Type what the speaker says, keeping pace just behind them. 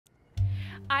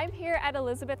I'm here at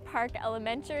Elizabeth Park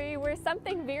Elementary where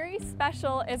something very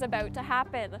special is about to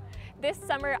happen. This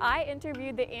summer I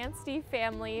interviewed the Anstey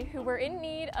family who were in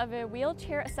need of a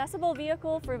wheelchair accessible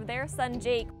vehicle for their son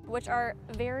Jake, which are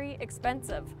very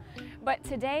expensive. But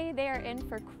today they are in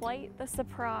for quite the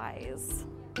surprise.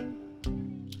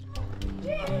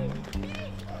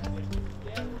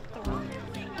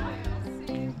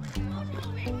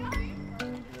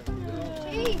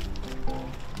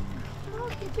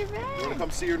 You want to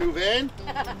come see your new van?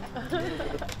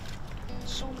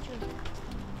 So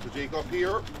Jake, up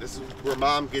here, this is where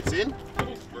Mom gets in,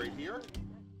 right here.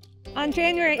 On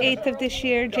January 8th of this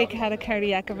year, Jake had a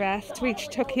cardiac arrest, which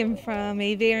took him from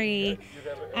a very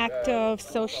active,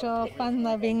 social,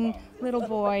 fun-loving little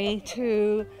boy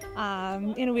to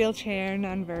in a wheelchair,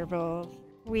 nonverbal.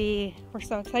 We were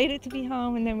so excited to be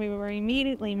home, and then we were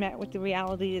immediately met with the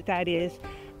reality that is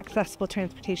accessible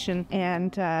transportation.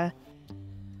 And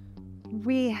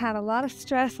we had a lot of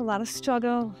stress, a lot of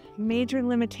struggle, major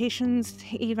limitations.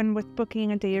 Even with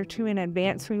booking a day or two in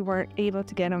advance, we weren't able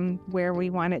to get them where we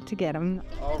wanted to get them.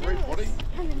 All right, buddy.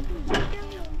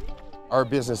 Our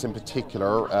business in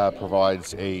particular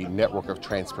provides a network of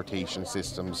transportation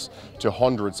systems to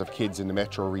hundreds of kids in the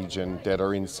metro region that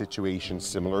are in situations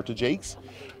similar to Jake's.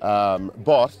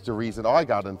 But the reason I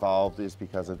got involved is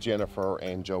because of Jennifer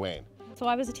and Joanne. So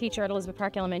I was a teacher at Elizabeth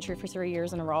Park Elementary for 3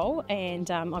 years in a row,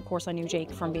 and of course I knew Jake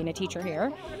from being a teacher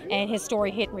here, and his story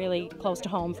hit really close to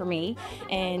home for me.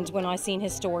 And when I seen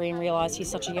his story and realized he's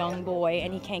such a young boy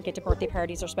and he can't get to birthday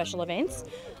parties or special events,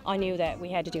 I knew that we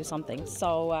had to do something.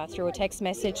 So through a text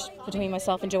message between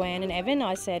myself and Joanne and Evan,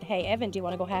 I said, "Hey Evan, do you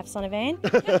want to go half son a van?"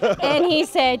 And he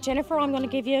said, "Jennifer, I'm going to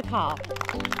give you a call."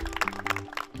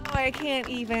 I can't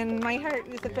even, my heart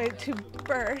is about to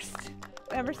burst.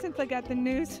 Ever since I got the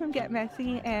news from Get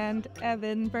Messy and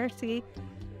Evan Bercy,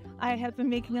 I have been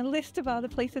making a list of all the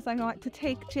places I want to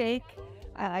take Jake.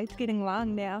 It's getting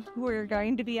long now. We're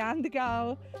going to be on the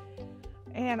go.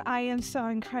 And I am so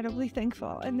incredibly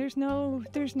thankful. And there's no,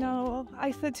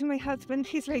 I said to my husband,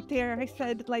 he's right there, I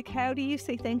said, like, how do you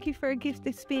say thank you for a gift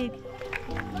this big?